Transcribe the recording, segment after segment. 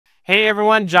Hey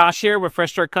everyone, Josh here with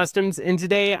Fresh Start Customs, and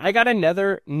today I got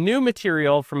another new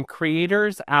material from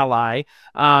CREATORALLY.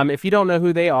 If you don't know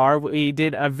who they are, we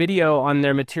did a video on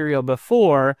their material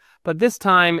before, but this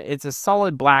time it's a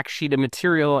solid black sheet of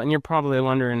material, and you're probably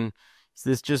wondering, is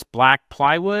this just black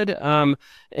plywood?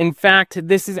 In fact,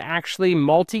 this is actually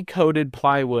multi-coated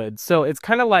plywood, so it's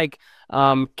kind of like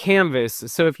canvas.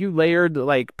 So if you layered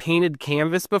like painted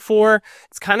canvas before,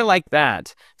 it's kind of like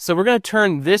that. So we're going to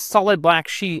turn this solid black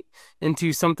sheet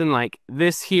into something like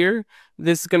this here.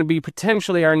 This is going to be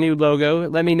potentially our new logo.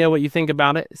 Let me know what you think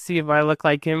about it. See if I look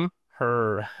like him.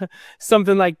 Her.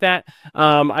 Something like that.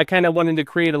 I kind of wanted to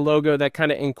create a logo that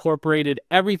kind of incorporated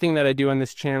everything that I do on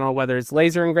this channel, whether it's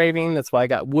laser engraving, that's why I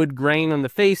got wood grain on the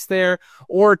face there,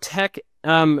 or tech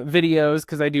videos,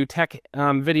 because I do tech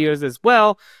videos as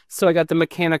well. So I got the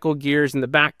mechanical gears in the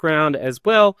background as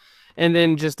well, and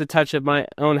then just a touch of my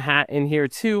own hat in here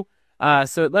too.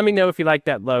 So let me know if you like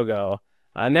that logo.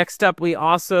 Next up, we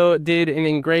also did an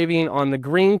engraving on the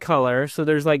green color. So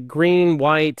there's like green,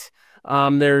 white,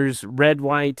 there's red,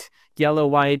 white, yellow,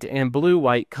 white, and blue,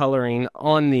 white coloring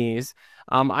on these.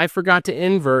 I forgot to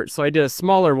invert, so I did a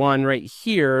smaller one right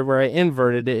here where I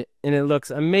inverted it, and it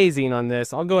looks amazing on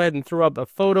this. I'll go ahead and throw up a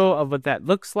photo of what that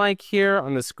looks like here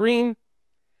on the screen.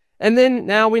 And then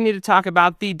now we need to talk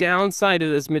about the downside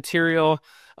of this material.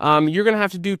 You're going to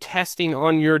have to do testing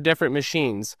on your different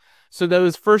machines. So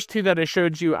those first two that I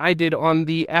showed you, I did on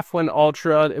the F1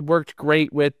 Ultra. It worked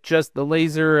great with just the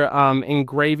laser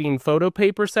engraving photo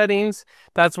paper settings.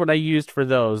 That's what I used for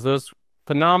those. Those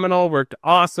phenomenal, worked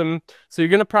awesome. So you're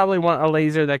going to probably want a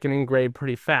laser that can engrave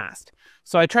pretty fast.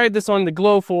 So I tried this on the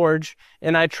Glowforge,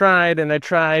 and I tried and I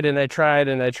tried and I tried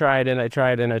and I tried and I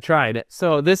tried and I tried it.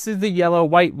 So this is the yellow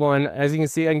white one. As you can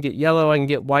see, I can get yellow, I can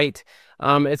get white.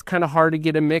 It's kind of hard to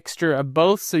get a mixture of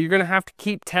both, so you're going to have to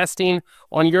keep testing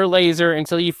on your laser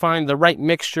until you find the right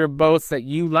mixture of both that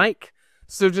you like.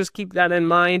 So just keep that in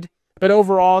mind. But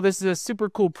overall, this is a super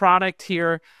cool product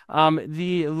here.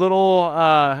 The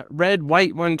little red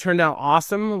white one turned out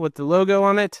awesome with the logo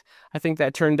on it. I think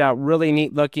that turned out really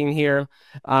neat looking here.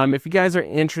 If you guys are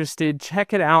interested,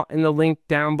 check it out in the link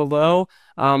down below.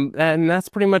 And that's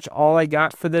pretty much all I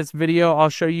got for this video. I'll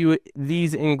show you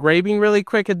these engraving really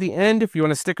quick at the end if you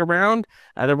want to stick around.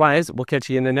 Otherwise, we'll catch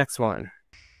you in the next one.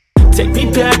 Take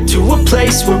me back to a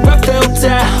place where I felt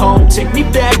at home. Take me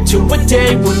back to a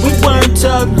day when we weren't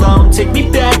alone. Take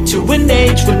me back to an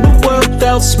age when the world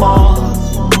felt small,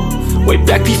 way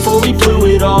back before we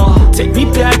blew it all. Take me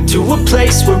back to a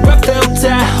place where I felt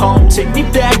at home. Take me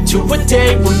back to a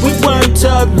day when we weren't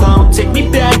alone. Take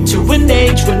me back to an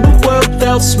age when the world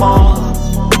felt small,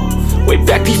 way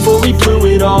back before we blew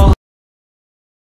it all.